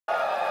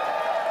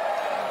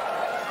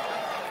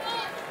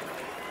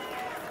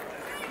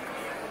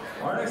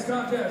Our next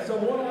contest, a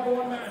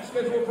one-on-one match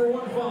scheduled for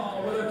one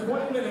fall with a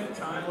 20-minute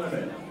time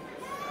limit.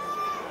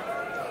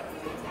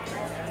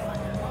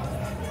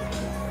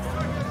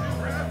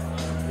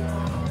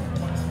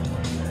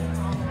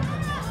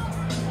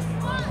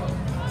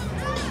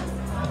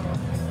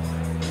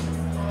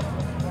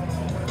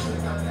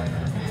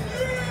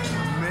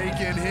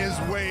 Making his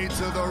way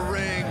to the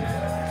ring,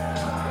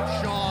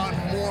 Shaun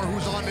Moore,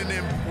 who's on an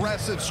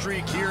impressive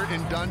streak here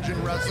in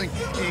Dungeon Wrestling.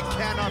 It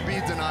cannot be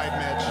denied,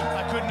 Mitch.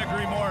 I couldn't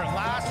agree more.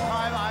 Last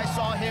time I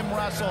saw him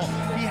wrestle,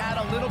 he had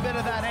a little bit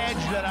of that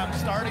edge that I'm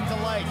starting to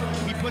like.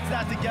 He puts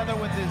that together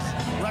with his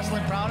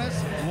wrestling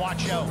prowess.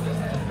 Watch out.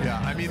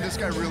 Yeah, I mean, this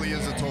guy really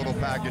is a total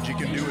package. He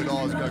can do it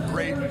all. He's got a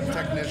great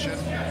technician.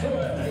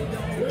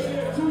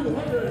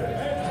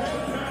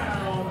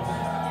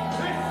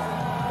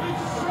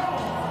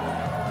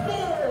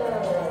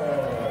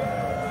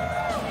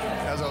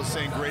 As I was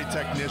saying, great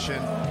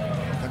technician,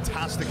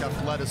 fantastic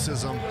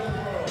athleticism.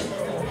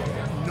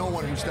 No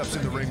one who steps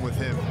in the ring with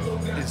him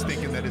is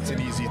thinking that it's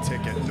an easy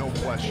ticket, no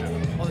question.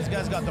 Well, this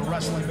guy's got the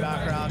wrestling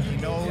background. He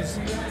knows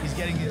he's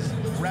getting his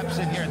reps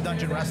in here at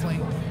Dungeon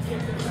Wrestling.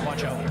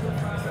 Watch out.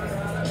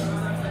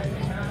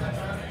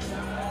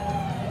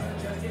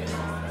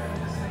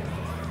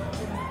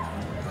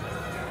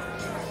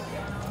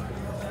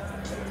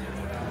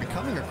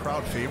 Becoming a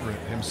crowd favorite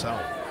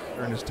himself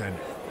during his tenure.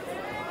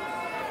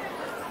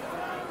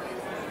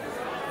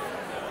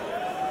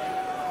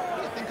 What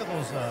do you think of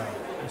those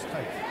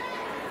tights?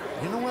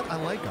 You know what? I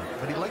like him,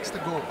 but he likes to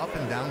go up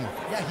and down with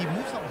it. Yeah, he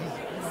moves up.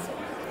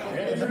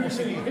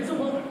 His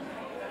opponent.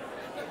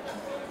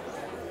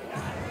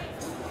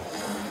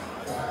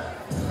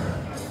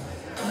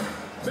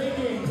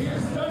 Making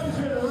his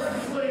Dungeon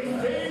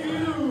Wrestling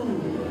debut.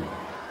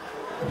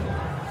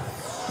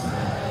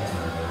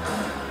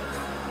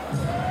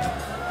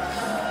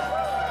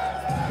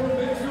 From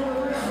Vancouver,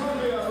 British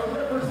Columbia,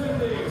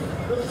 representing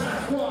the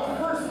Pasqua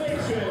First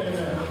Nation,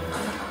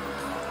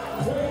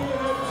 weighing in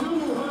at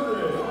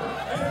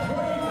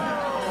 220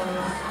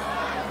 pounds.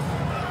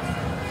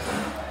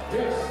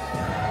 This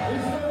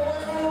is the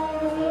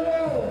Lone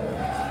Wolf,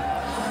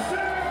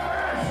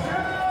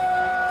 Sebastian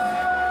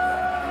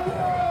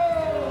Wolfe!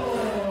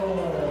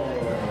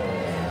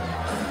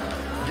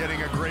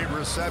 Getting a great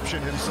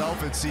reception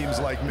himself, it seems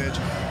like, Mitch,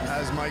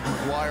 as Mike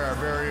McGuire, our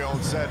very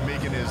own, said,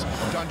 making his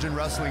Dungeon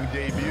Wrestling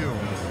debut.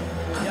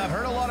 Yeah, I've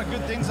heard a lot of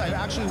good things. I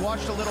actually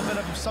watched a little bit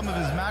of some of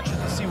his matches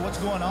to see what's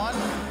going on.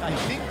 I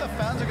think the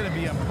fans are going to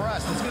be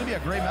impressed. It's going to be a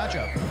great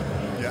matchup.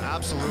 Yeah,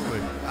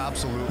 absolutely,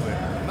 absolutely.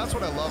 And that's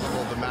what I love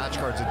about the match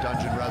cards at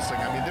Dungeon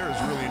Wrestling. I mean, there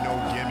is really no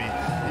gimme.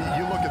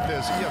 You look at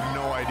this, you have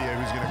no idea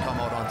who's going to come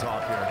out on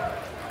top here.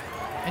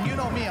 And you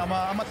know me, I'm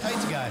a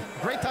tights guy.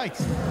 Great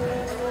tights.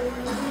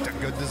 It's a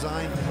good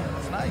design.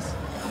 It's nice.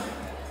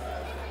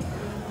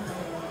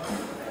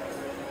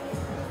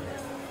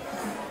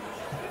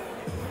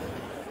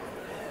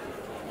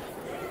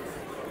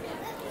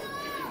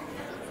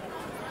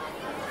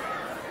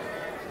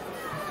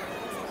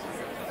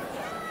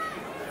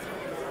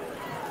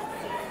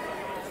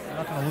 You're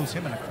not going to lose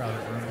him in a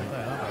crowded room with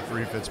that, huh?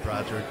 Referee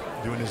Fitzpatrick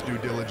doing his due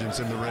diligence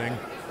in the ring.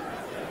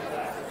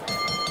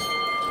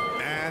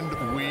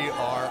 And we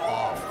are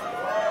off.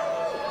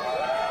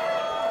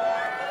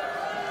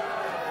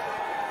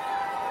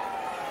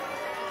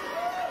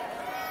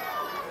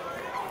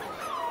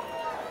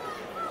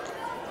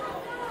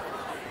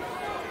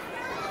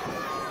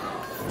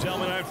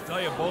 Gentlemen, I have to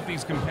tell you, both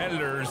these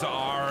competitors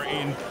are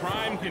in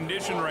prime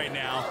condition right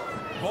now.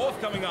 Both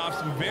coming off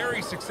some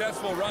very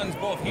successful runs,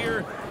 both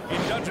here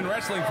in Dungeon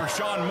Wrestling for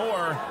Shaun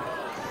Moore.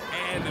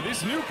 And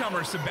this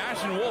newcomer,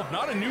 Sebastian Wolfe,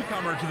 not a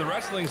newcomer to the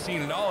wrestling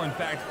scene at all. In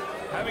fact,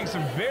 having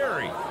some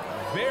very,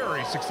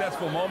 very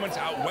successful moments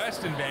out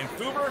west in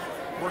Vancouver,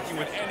 working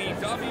with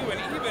NEW,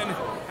 and even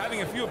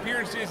having a few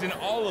appearances in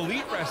All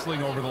Elite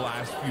Wrestling over the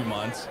last few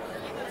months.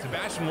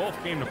 Sebastian Wolfe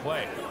came to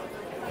play.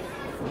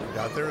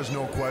 Yeah, there is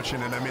no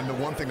question. And I mean, the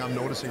one thing I'm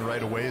noticing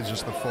right away is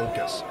just the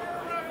focus.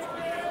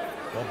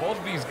 Well, both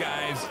of these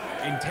guys,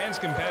 intense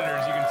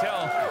competitors. You can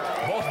tell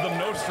both of them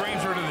no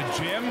stranger to the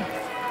gym.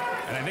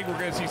 And I think we're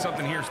going to see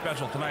something here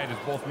special tonight as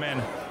both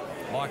men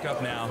lock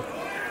up now.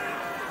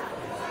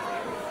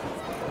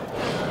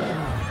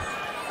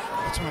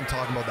 That's what I'm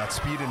talking about, that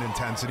speed and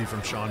intensity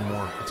from Shaun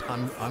Moore. It's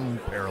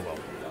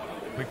unparalleled.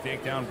 Quick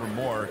takedown from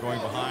Moore,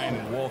 going behind,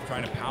 and Wolfe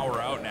trying to power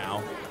out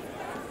now.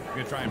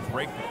 Going to try and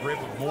break the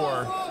grip of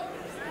Moore.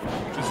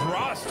 Just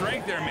raw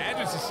strength there,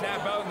 manages to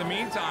snap out in the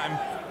meantime,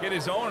 get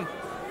his own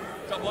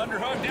double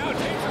underhook, now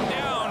takes him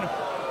down.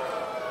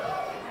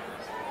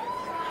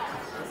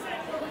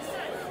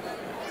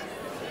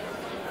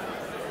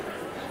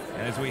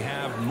 And as we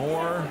have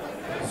more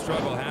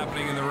struggle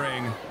happening in the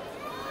ring,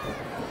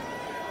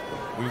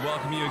 we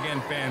welcome you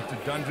again, fans, to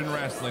Dungeon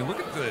Wrestling.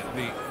 Look at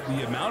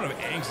the amount of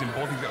angst in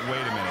both these guys.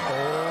 Wait a minute.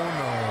 Oh,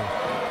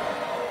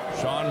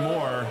 no. Shaun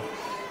Moore.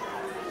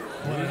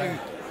 What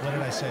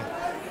did I say?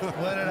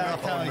 What did I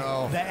tell you?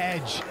 No. The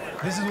edge.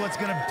 This is what's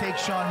going to take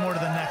Shaun Moore to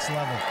the next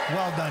level.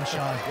 Well done,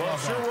 Shaun. Well,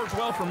 it sure worked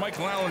well for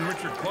Michael Allen and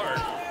Richard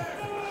Clark.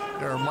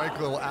 Or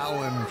Michael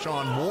Allen,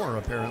 Shaun Moore,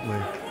 apparently.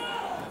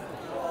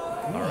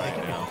 All right,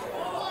 now.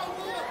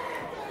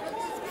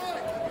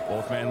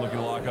 Both men looking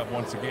to lock up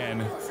once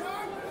again.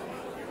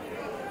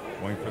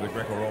 Going for the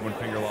Greco-Roman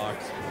finger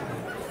locks.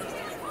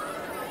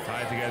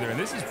 Tied together, and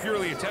this is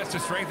purely a test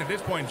of strength at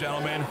this point,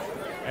 gentlemen.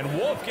 And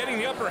Wolfe getting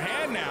the upper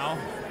hand now.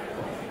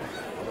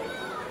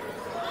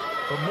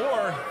 But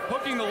Moore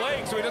hooking the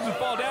leg so he doesn't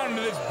fall down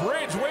into this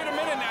bridge. Wait a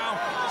minute now.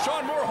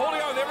 Shaun Moore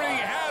holding on with everything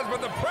he has,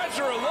 but the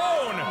pressure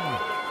alone.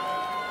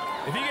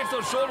 If he gets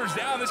those shoulders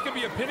down, this could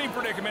be a pinning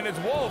predicament. It's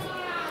Wolfe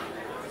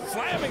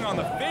slamming on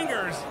the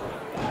fingers.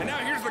 And now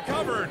here's the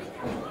cover.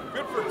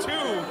 Good for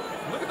two.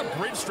 Look at the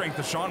bridge strength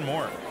of Shaun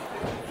Moore.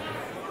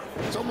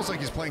 It's almost like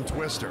he's playing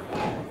Twister,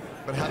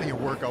 but having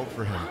it work out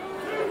for him.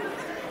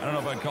 I don't know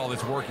if I'd call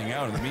this working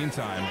out in the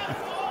meantime.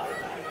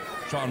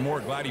 Shaun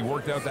Moore, glad he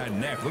worked out that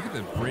neck. Look at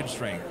the bridge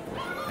strength.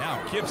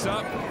 Now kips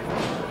up,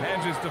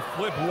 manages to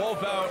flip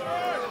Wolfe out.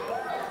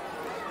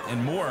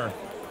 And Moore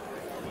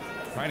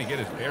trying to get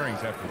his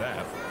bearings after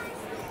that.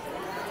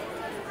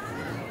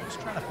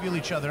 Just trying to feel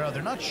each other out.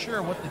 They're not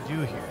sure what to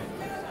do here.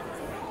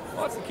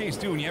 Well, that's the case,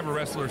 too, when you have a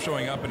wrestler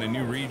showing up in a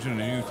new region,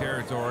 a new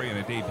territory, and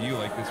a debut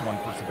like this one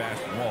for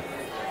Sebastian Wolfe.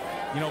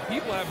 You know,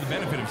 people have the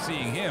benefit of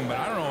seeing him, but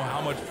I don't know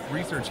how much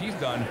research he's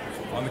done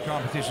on the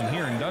competition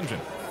here in Dungeon.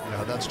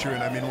 Yeah, that's true.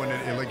 And I mean, when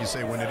it, like you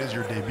say, when it is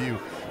your debut,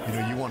 you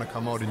know, you want to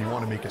come out and you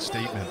want to make a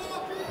statement.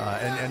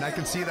 And I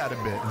can see that a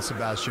bit in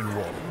Sebastian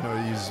Wolfe. You know,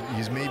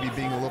 he's maybe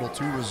being a little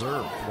too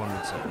reserved, one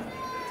would say.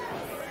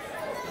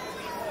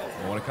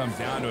 Well, when it comes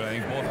down to it, I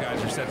think both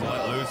guys are set to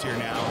let loose here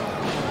now.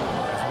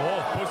 As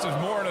Wolfe pushes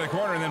Moore into the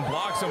corner and then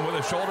blocks him with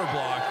a shoulder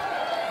block.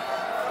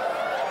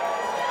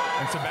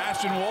 And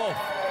Sebastian Wolfe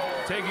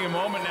taking a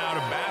moment now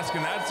to bask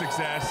in that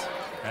success.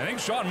 I think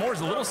Shaun Moore's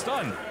a little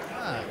stunned.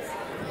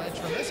 Ledge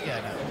from this guy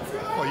now.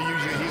 Well,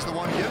 usually he's the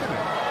one giving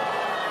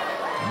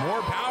it.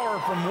 More power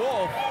from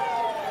Wolfe.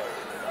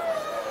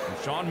 And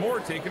Shaun Moore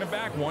taking it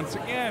back once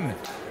again.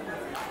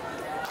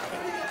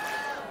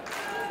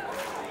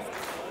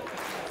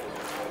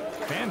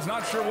 Fans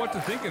not sure what to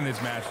think in this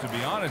match, to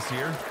be honest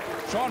here.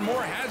 Shaun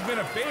Moore has been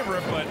a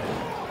favorite, but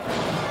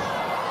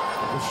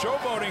the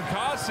showboating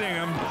costing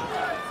him.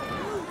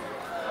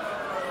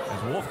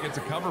 As Wolfe gets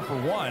a cover for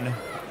one.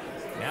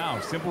 Now,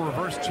 simple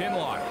reverse chin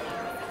lock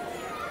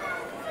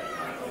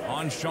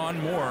on Shaun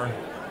Moore.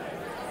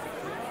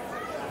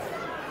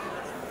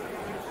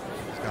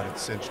 He's got it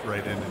cinched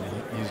right in,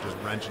 and he's just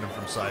wrenching him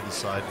from side to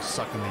side, just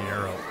sucking the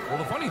air out. Well,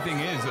 the funny thing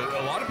is,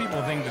 a lot of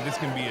people think that this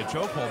can be a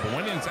chokehold, but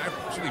when it's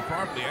actually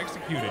properly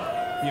executed,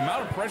 the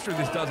amount of pressure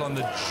this does on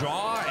the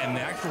jaw and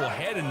the actual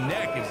head and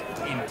neck is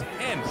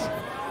intense.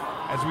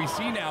 As we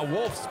see now,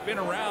 Wolfe spin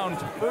around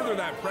to further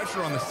that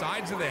pressure on the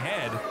sides of the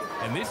head,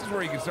 and this is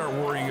where you can start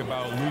worrying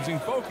about losing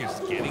focus,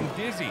 getting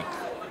dizzy,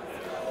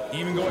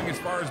 even going as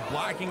far as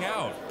blacking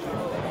out.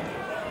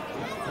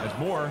 As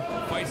Moore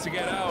fights to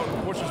get out,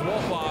 pushes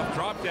Wolfe off,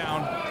 drop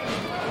down,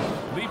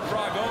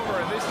 leapfrog over,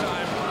 and this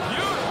time,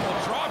 beautiful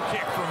drop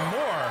kick from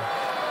Moore.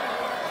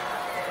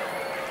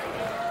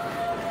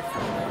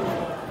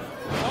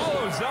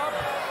 Follows up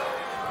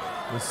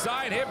with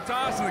side hip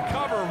toss and the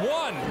cover.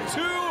 1,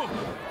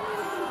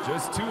 2,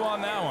 just 2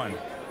 on that one.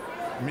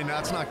 I mean,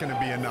 that's not going to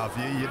be enough.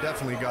 You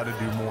definitely got to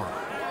do more.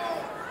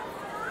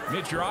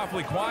 Mitch, you're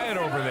awfully quiet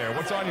over there.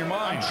 What's on your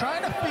mind? I'm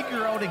trying to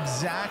figure out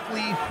exactly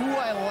who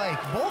I like.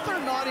 Both are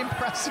not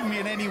impressing me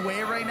in any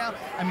way right now.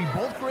 I mean,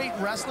 both great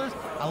wrestlers.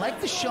 I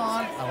like the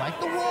Shaun. I like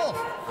the Wolfe.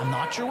 I'm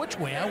not sure which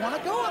way I want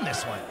to go on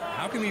this one.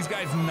 How can these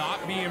guys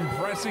not be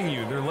impressing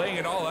you? They're laying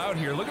it all out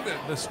here. Look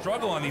at the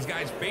struggle on these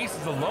guys'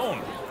 faces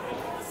alone.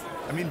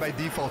 I mean, by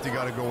default, you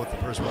got to go with the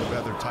person with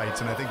leather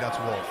tights, and I think that's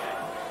Wolfe.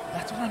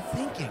 That's what I'm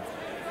thinking.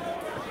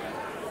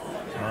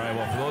 All right,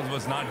 well, for those of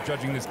us not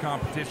judging this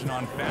competition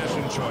on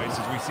fashion choice,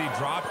 as we see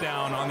drop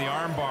down on the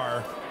arm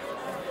bar.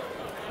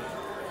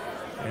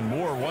 And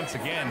Moore, once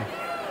again,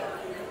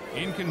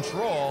 in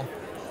control.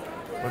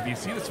 But do you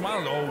see the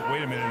smile? Oh,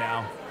 wait a minute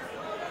now.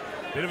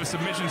 Bit of a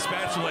submission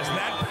specialist. And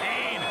that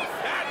pain,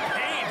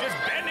 just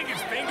bending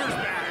his fingers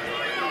back.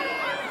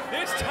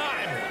 This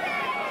time,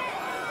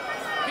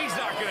 he's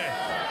not going to.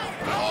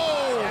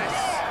 Oh! Yes.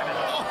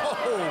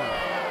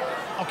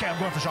 Oh! Okay, I'm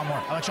going for Shaun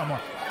Moore. I like Shaun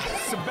Moore.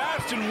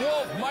 Sebastian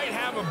Wolfe might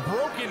have a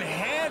broken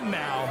hand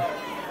now.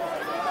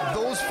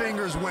 Those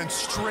fingers went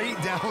straight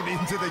down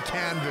into the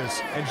canvas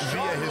and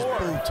via his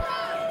boot.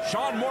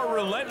 Shaun Moore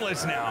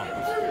relentless now,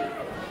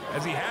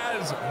 as he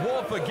has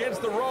Wolfe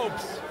against the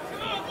ropes.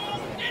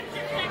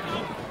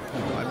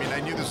 I mean, I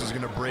knew this was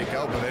going to break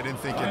out, but I didn't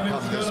think it'd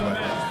come this way.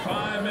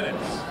 5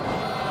 minutes.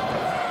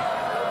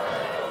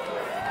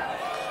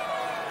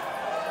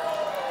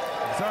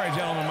 Sorry,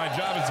 gentlemen, my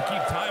job is to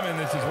keep time in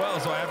this as well,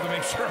 so I have to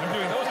make sure I'm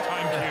doing those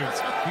time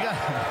cues. You got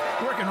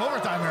working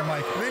overtime here,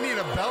 Mike. They need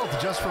a belt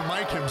just for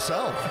Mike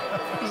himself.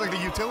 He's like the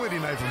utility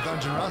knife of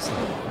Dungeon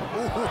Wrestling.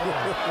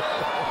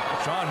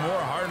 Shaun Moore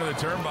hard into the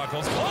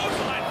turnbuckles.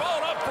 Clothesline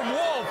followed up from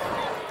Wolfe.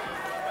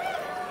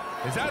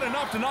 Is that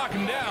enough to knock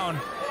him down?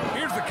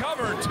 Here's the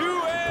cover, 2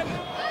 in.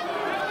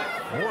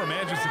 Moore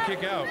manages to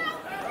kick out.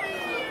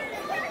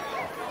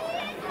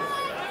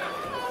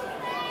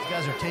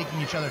 guys are taking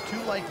each other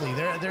too lightly.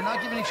 They're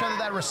not giving each other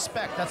that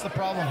respect. That's the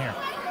problem here.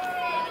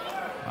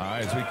 All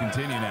right, as we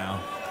continue now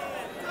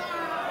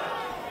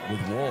with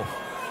Wolfe.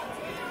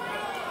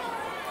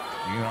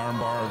 Getting an arm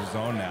bar of his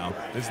own now.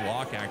 This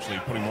lock actually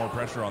putting more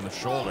pressure on the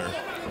shoulder.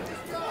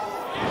 Beautiful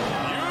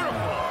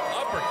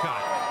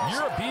uppercut.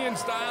 European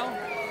style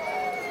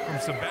from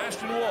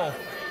Sebastian Wolfe.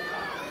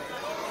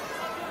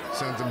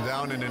 Sent him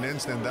down in an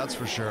instant, that's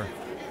for sure.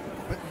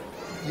 But,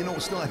 you know,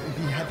 still, I think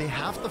they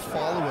have to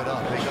follow it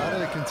up. They got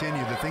to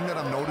continue. The thing that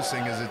I'm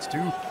noticing is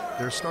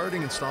they're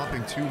starting and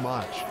stopping too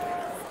much.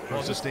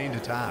 For sustained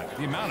attack.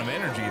 The amount of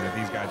energy that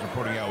these guys are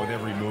putting out with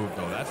every move,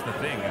 though, that's the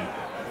thing. And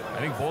I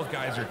think both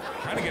guys are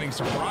kind of getting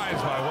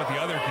surprised by what the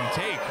other can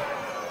take.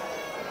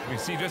 We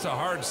see just a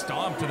hard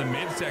stomp to the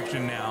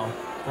midsection now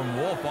from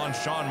Wolfe on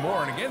Shaun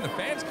Moore. And again, the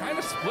fans kind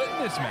of split in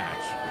this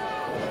match.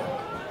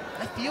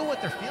 I feel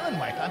what they're feeling,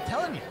 Mike. I'm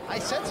telling you. I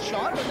said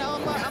Shaun, but now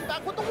I'm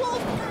back with the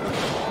Wolfe.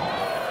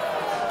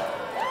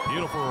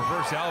 Beautiful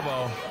reverse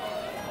elbow.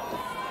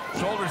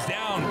 Shoulders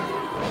down.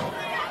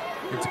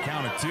 Gets a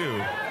count of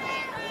 2.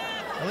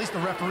 At least the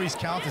referee's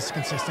count is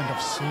consistent of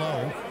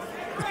slow.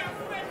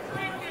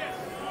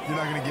 You're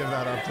not going to give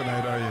that up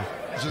tonight, are you?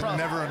 It's just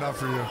never enough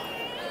for you.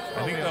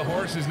 I think the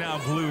horse is now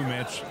glue,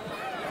 Mitch.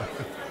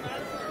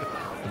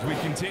 As we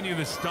continue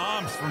the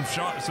stomps from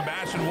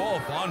Sebastian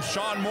Wolfe on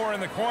Shaun Moore in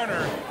the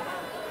corner.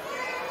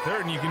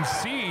 Third, and you can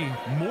see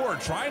Moore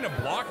trying to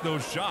block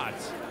those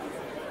shots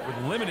with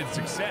limited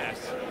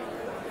success.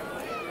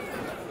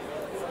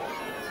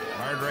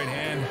 Hard right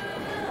hand.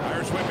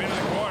 Irish whip into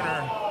the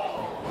corner.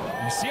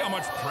 You see how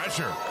much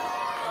pressure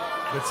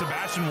that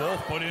Sebastian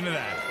Wolfe put into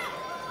that.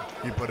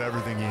 He put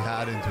everything he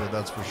had into it,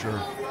 that's for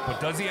sure. But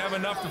does he have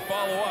enough to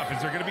follow up?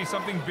 Is there going to be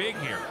something big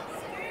here?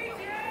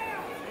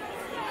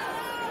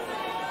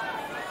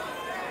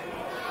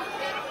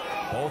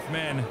 Both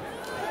men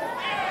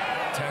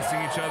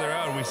testing each other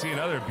out, and we see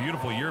another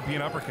beautiful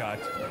European uppercut.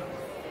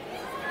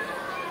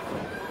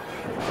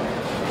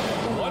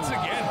 Once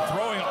again,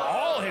 throwing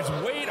all his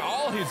weight,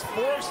 all his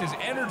force, his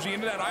energy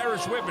into that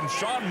Irish whip, and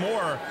Shaun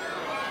Moore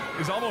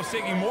is almost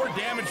taking more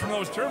damage from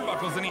those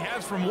turnbuckles than he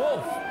has from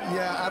Wolfe.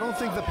 Yeah, I don't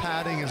think the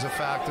padding is a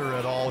factor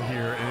at all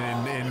here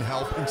in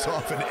helping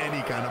soften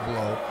any kind of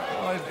blow.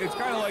 Well, it's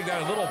kind of like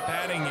that little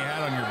padding you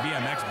had on your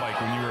BMX bike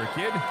when you were a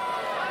kid.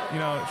 You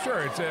know, sure,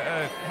 it's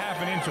a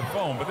half an inch of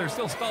foam, but there's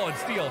still solid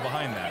steel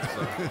behind that.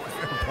 So.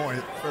 Fair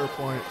point, fair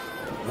point.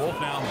 Wolfe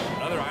now,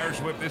 another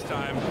Irish whip this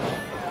time.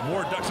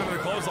 Moore ducks under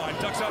the clothesline,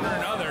 ducks under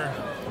another.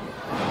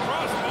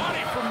 Cross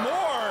body from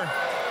Moore.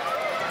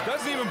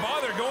 Doesn't even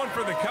bother going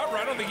for the cover.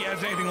 I don't think he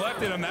has anything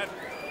left in him. That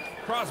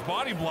cross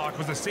body block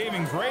was a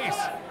saving grace.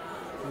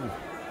 Ooh.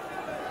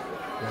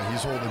 Yeah,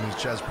 he's holding his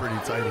chest pretty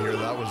tight here.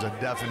 That was a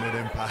definite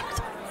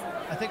impact.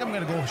 I think I'm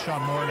going to go with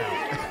Shaun Moore now.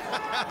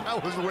 I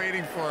was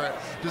waiting for it.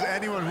 Just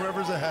anyone,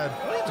 whoever's ahead.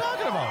 What are you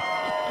talking about?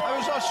 I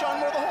was on Shaun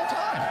Moore the whole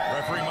time.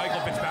 Referee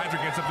Michael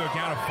Fitzpatrick gets up to a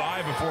count of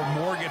 5 before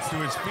Moore gets to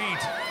his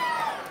feet.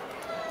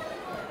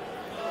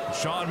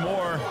 Shaun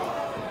Moore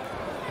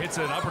hits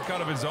an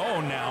uppercut of his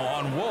own now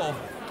on Wolfe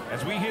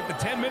as we hit the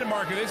 10-minute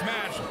mark of this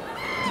match.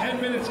 10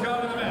 minutes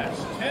gone in the match.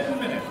 10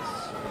 minutes.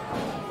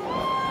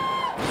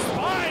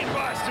 Spine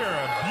buster,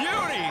 a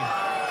beauty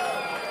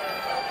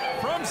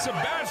from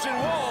Sebastian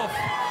Wolfe.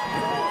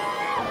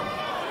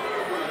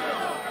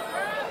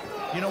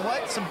 You know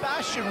what?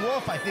 Sebastian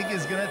Wolfe, I think,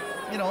 is going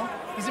to,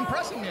 he's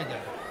impressing me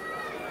again.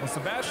 Well,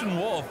 Sebastian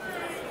Wolfe,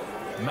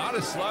 not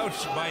a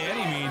slouch by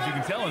any means. You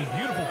can tell in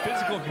beautiful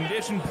physical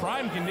condition,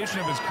 prime condition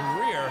of his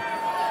career,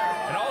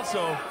 and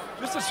also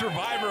just a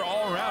survivor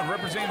all around,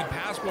 representing the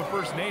Pasqua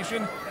First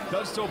Nation,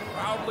 does so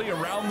proudly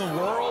around the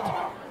world.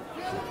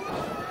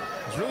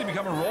 He's really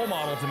become a role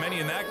model to many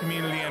in that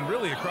community and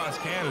really across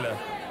Canada.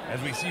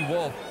 As we see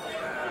Wolfe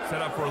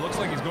set up for, looks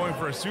like he's going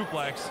for a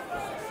suplex.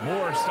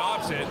 Moore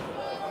stops it.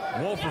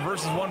 Wolfe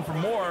reverses one for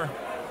Moore.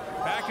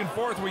 Back and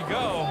forth we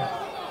go.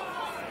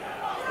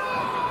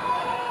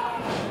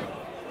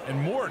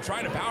 And Moore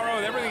trying to power out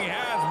with everything he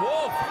has.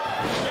 Wolfe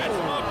gets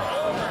up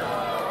over.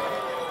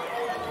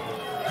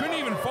 Couldn't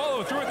even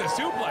follow through with the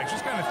suplex,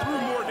 just kind of threw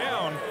Moore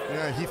down.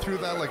 Yeah, he threw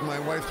that like my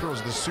wife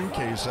throws the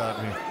suitcase at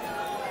me.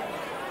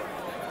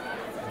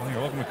 Well,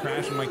 you're welcome to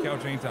crash on my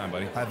couch anytime,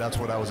 buddy. That's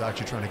what I was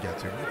actually trying to get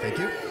to. Thank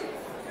you.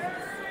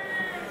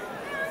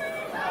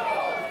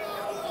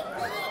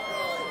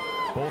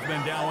 Both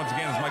men down once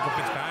again as Michael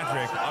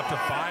Fitzpatrick up to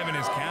 5 in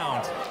his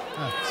count.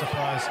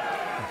 Surprise.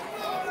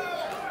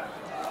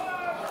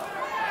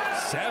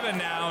 7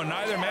 now,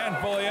 neither man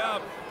fully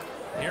up.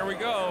 Here we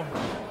go.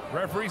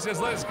 Referee says,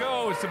 let's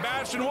go.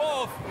 Sebastian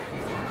Wolfe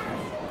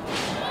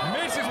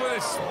misses with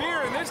a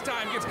spear, and this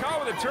time gets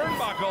caught with a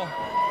turnbuckle.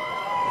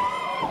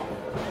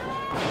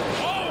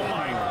 Oh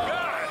my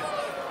God!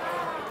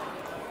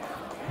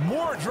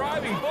 Moore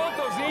driving both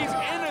those knees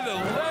into the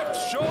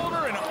left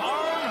shoulder and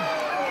arm,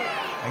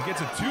 and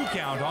gets a 2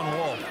 count on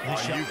Wolfe.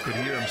 Oh, you could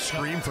hear him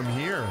scream from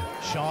here.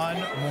 Shaun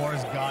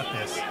Moore's got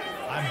this.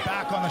 I'm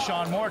back on the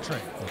Shaun Moore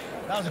train.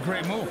 That was a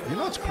great move. You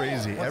know what's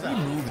crazy? Every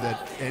move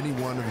that any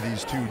one of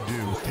these two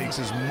do takes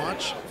as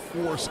much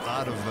force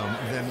out of them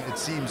than it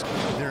seems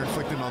they're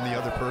inflicting on the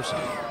other person.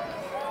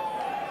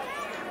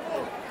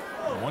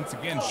 Once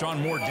again,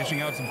 Shaun Moore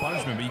dishing out some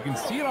punishment, but you can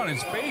see it on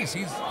his face.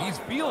 He's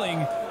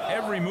feeling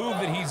every move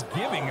that he's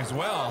giving as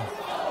well.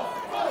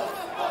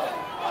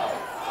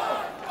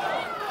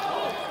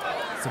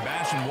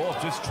 Sebastian Wolfe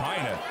just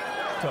trying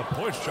to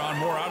push Shaun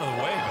Moore out of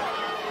the way.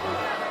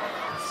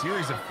 A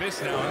series of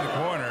fists now in the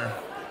corner.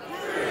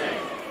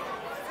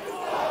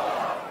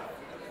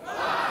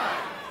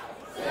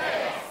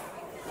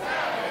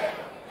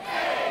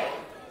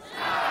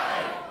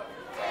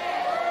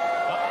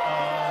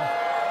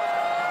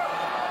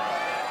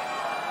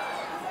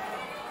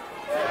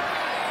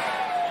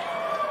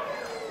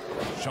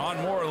 Shaun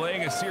Moore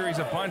laying a series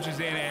of punches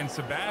in, and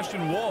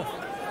Sebastian Wolfe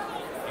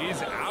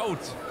is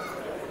out,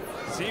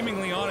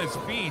 seemingly on his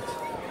feet.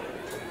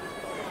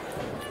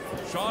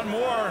 Shaun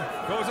Moore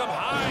goes up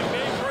high,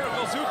 big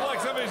vertical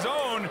suplex of his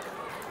own.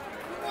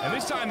 And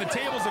this time the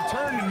tables have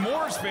turned in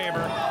Moore's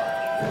favor.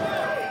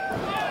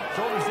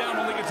 Shoulders down,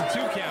 only gets a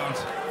 2 count.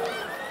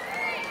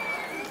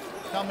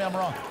 Tell me I'm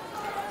wrong.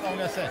 That's all I'm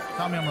gonna say.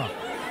 Tell me I'm wrong.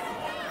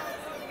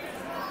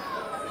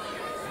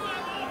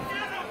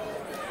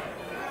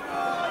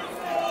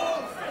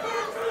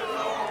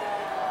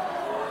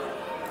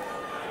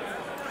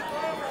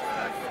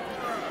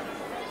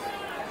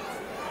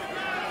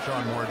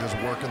 Shaun Moore just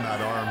working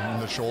that arm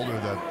and the shoulder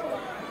that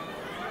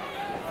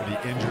he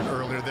injured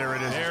earlier. There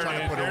it is. He's trying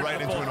to put it right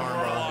into an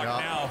arm bar.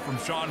 Now from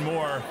Shaun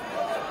Moore.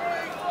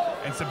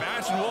 And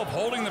Sebastian Wolfe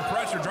holding the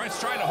pressure, trying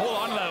to hold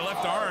on to that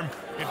left arm.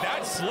 If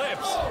that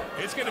slips,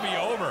 it's going to be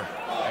over.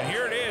 And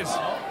here it is.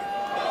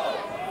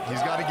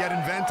 He's got to get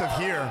inventive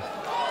here.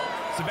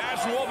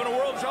 Sebastian Wolfe in a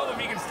world of trouble if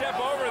he can step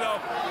over,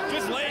 though.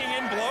 Just laying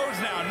in blows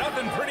now.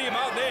 Nothing pretty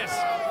about this.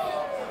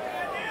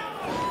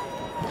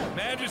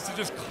 Manages to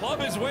just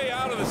club his way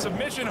out of the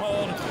submission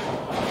hold.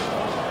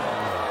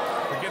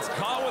 But gets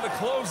caught with a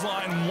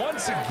clothesline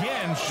once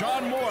again.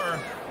 Shaun Moore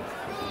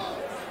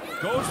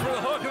goes for the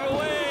hook of the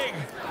leg.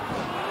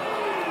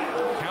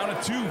 Count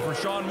of 2 for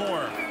Shaun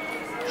Moore.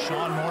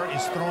 Shaun Moore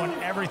is throwing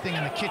everything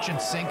in the kitchen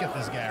sink at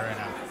this guy right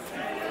now.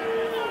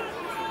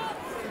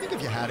 I think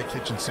if you had a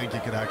kitchen sink, you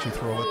could actually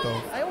throw it, though.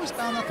 I always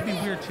found that to be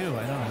weird, too.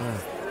 I don't know.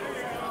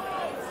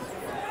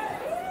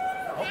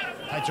 Oh,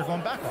 tights are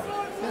going back on.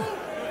 Yeah.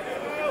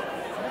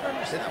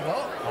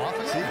 Well, off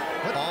and see,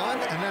 on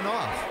and then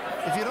off.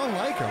 If you don't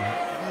like him,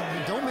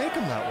 don't make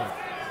him that way.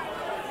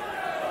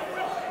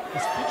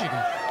 He's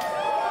fidgeting.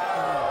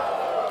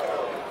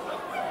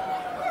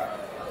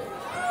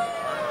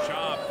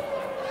 Chop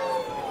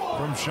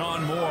from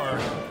Shaun Moore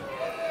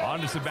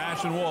onto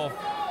Sebastian Wolfe.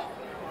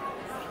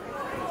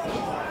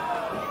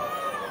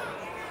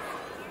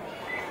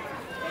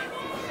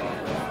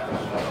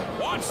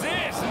 Watch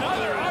this,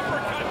 another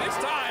uppercut, this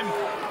time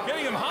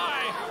getting him high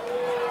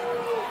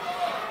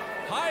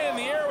in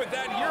the air with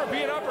that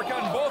European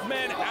uppercut, and both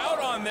men out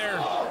on their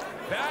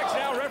backs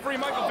now. Referee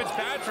Michael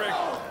Fitzpatrick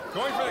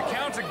going for the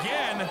counts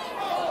again.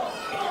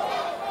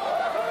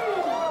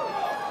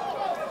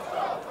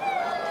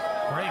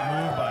 Great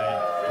move by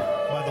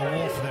the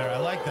Wolf there. I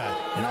like that.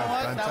 You know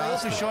what? That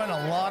Wolf is showing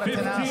a lot of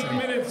tenacity. 15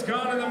 minutes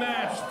gone in the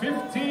match.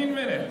 15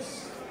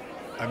 minutes.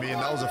 I mean,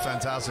 that was a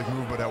fantastic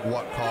move, but at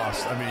what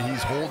cost? I mean,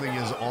 he's holding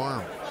his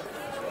arm.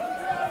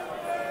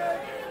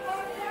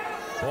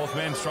 Both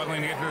men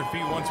struggling to get to their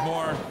feet once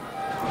more.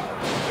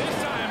 This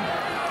time,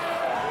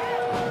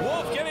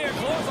 Wolfe getting a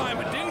clothesline,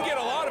 but didn't get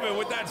a lot of it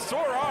with that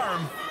sore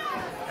arm.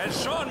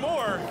 As Shaun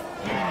Moore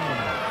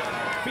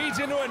feeds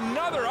into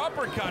another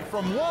uppercut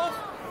from Wolfe,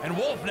 and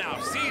Wolfe now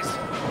sees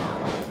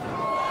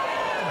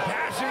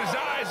passion in his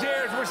eyes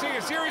here as we're seeing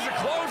a series of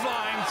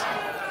clotheslines.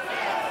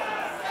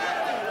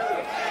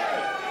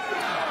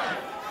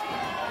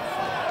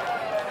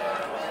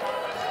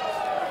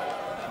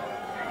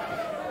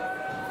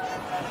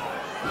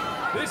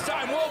 This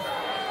time, Wolfe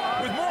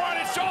with more on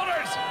his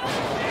shoulders.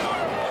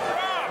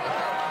 Drop.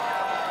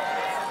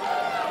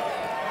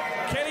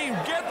 Can he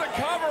get the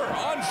cover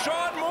on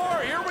Shaun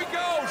Moore? Here we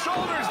go.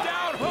 Shoulders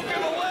down, hook in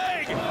the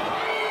leg.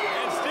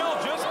 And still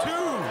just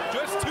two.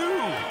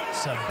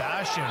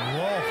 Sebastian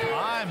Wolfe,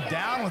 I'm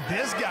down with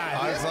this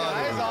guy. This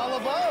guy is all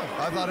above.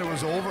 I thought it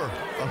was over.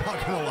 I'm not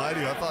going to lie to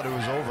you. I thought it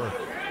was over.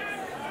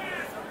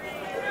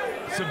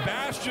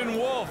 Sebastian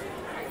Wolfe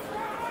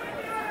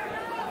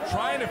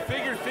trying to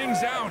figure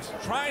things out,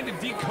 trying to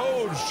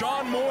decode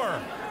Shaun Moore.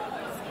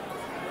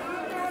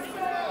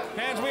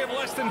 Fans, we have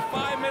less than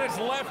 5 minutes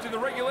left in the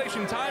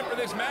regulation time for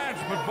this match,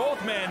 but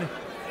both men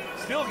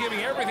still giving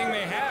everything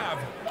they have.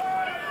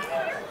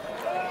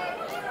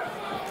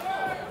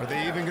 Are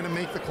they even going to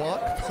make the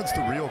clock? That's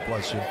the real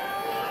question.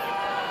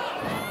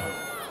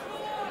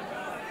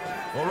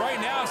 Well, right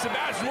now,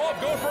 Sebastian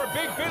Wolfe going for a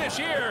big finish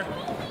here.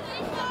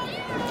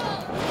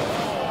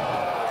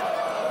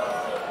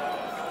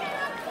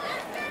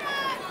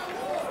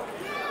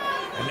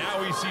 And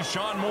now we see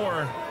Shaun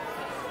Moore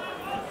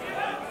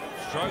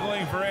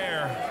struggling for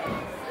air.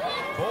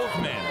 Both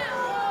men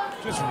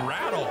just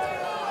rattled.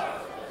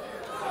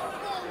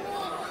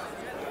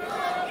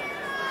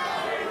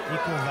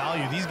 Equal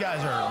value. These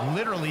guys are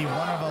literally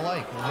one of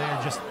alike.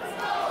 They're just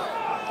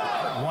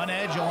one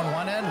edge on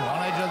one end,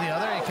 one edge on the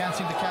other. You can't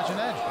seem to catch an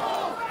edge.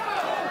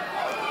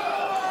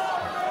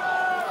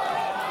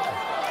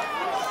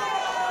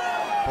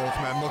 Both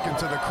men looking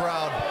to the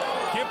crowd.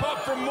 Hip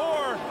up for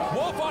more.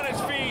 Wolfe on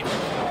his feet.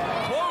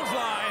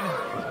 Clothesline.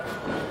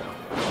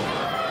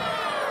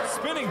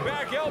 Spinning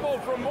back elbow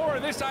from Moore.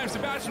 This time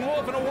Sebastian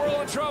Wolfe in a world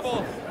of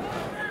trouble.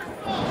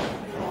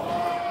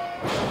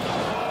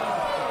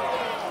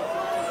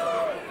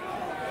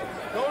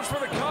 Goes for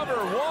the cover.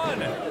 1,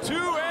 2,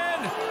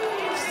 and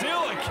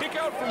still a kick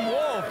out from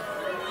Wolfe.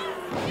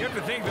 You have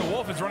to think that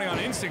Wolfe is running on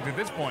instinct at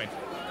this point.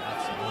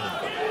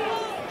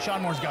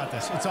 Shaun Moore's got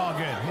this. It's all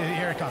good.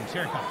 Here it comes.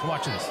 Here it comes.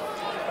 Watch this.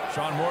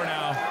 Shaun Moore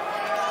now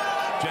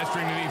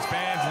gesturing to these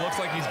fans. Looks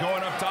like he's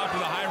going up top to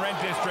the high rent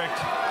district.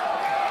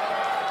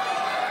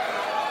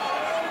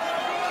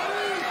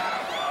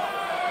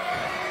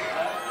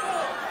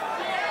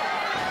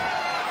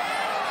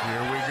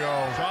 Here we go.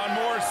 Shaun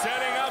Moore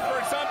setting up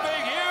for something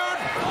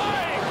huge.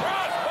 Flying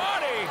cross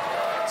body.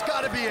 It's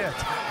got to be it.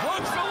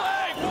 Hooks the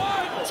leg.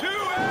 1, 2,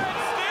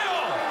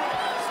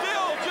 and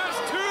still just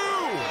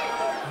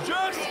 2.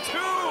 Just 2.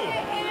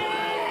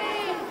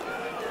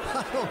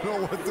 I don't know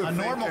what to think. A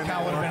normal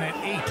count would have been at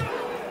 8.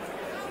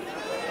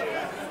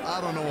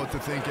 I don't know what to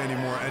think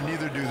anymore, and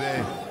neither do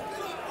they.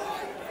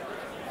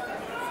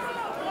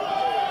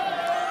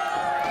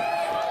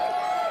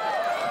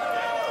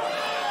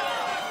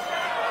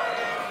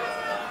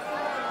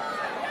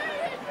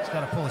 He's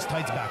got to pull his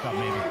tights back up,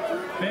 maybe.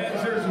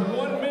 Fans, there's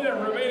 1 minute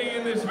remaining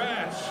in this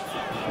match.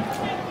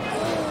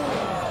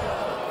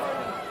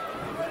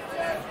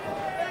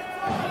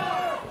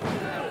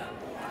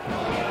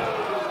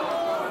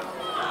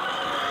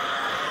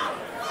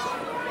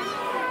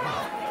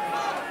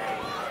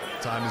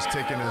 Time is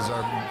ticking, as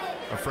our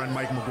friend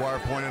Mike McGuire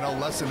pointed out.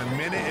 Less than a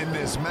minute in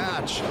this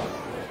match.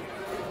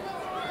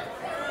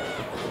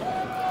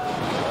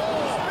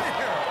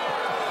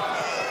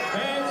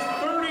 Fans,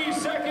 30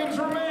 seconds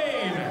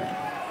remain.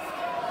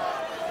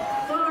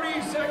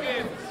 30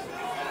 seconds.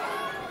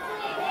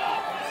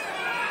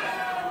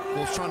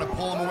 Wolfe's trying to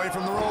pull him away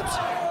from the ropes.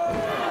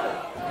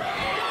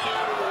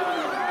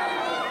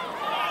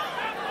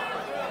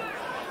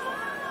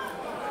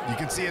 You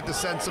can see it, the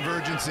sense of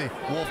urgency.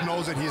 Wolfe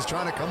knows it. He's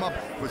trying to come up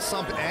with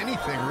something,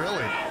 anything,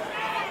 really.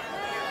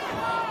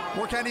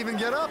 Moore can't even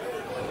get up.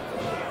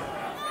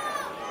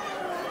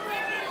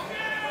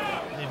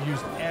 They've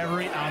used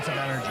every ounce of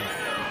energy.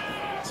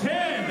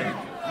 10,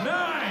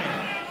 9,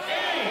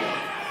 8,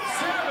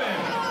 7,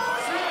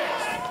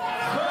 6,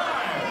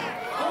 5,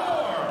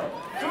 4,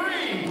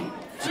 3,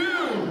 2,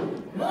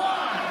 1.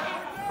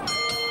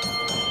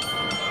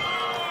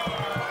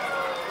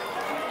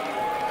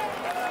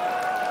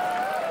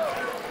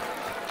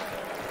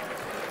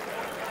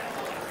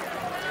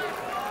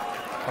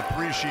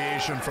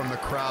 Appreciation from the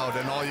crowd,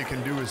 and all you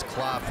can do is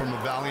clap from a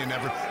valiant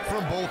effort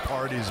from both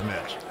parties,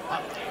 Mitch.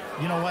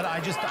 You know what? I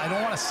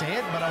don't want to say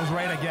it, but I was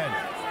right again.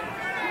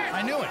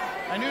 I knew it.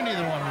 I knew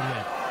neither one would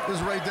win. It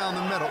was right down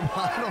the middle.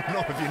 I don't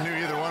know if you knew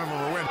either one of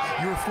them would win.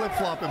 You were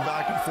flip-flopping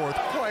back and forth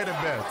quite a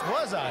bit.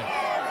 Was I?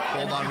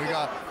 Hold on, we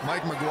got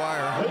Mike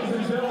McGuire. Ladies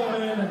and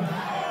gentlemen,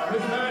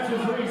 this match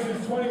has reached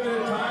its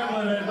 20-minute time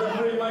limit.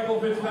 Referee Michael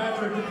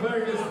Fitzpatrick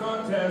declaring this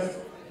contest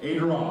a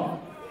draw.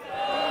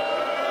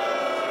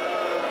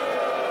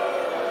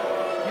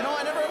 You know,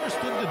 I never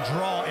understood the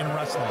draw in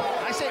wrestling.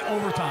 I say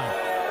overtime.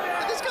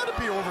 There's got to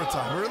be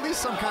overtime, or at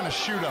least some kind of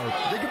shootout.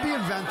 They could be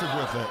inventive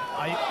with it.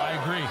 I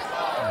agree.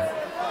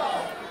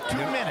 2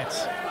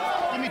 minutes.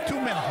 Give me 2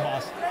 minutes,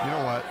 boss. You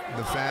know what?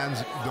 The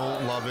fans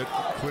don't love it.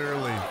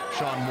 Clearly,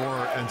 Shaun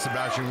Moore and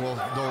Sebastian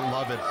Wolfe don't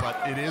love it, but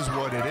it is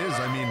what it is.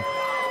 I mean,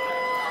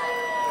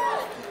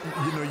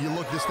 you know, you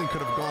look, this thing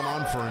could have gone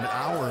on for an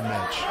hour,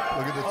 Mitch.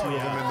 Look at the two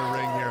of them in the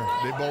ring here.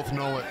 They both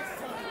know it.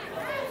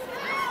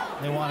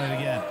 They want it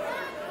again.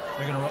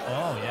 They're going to,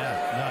 oh,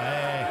 yeah. No,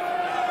 hey.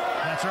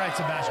 That's right,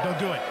 Sebastian. Don't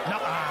do it. No.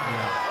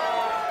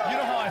 Yeah. You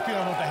know how I feel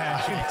about the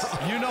handshakes.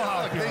 You know how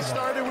I feel. They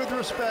started with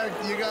respect.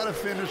 You got to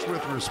finish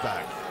with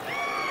respect.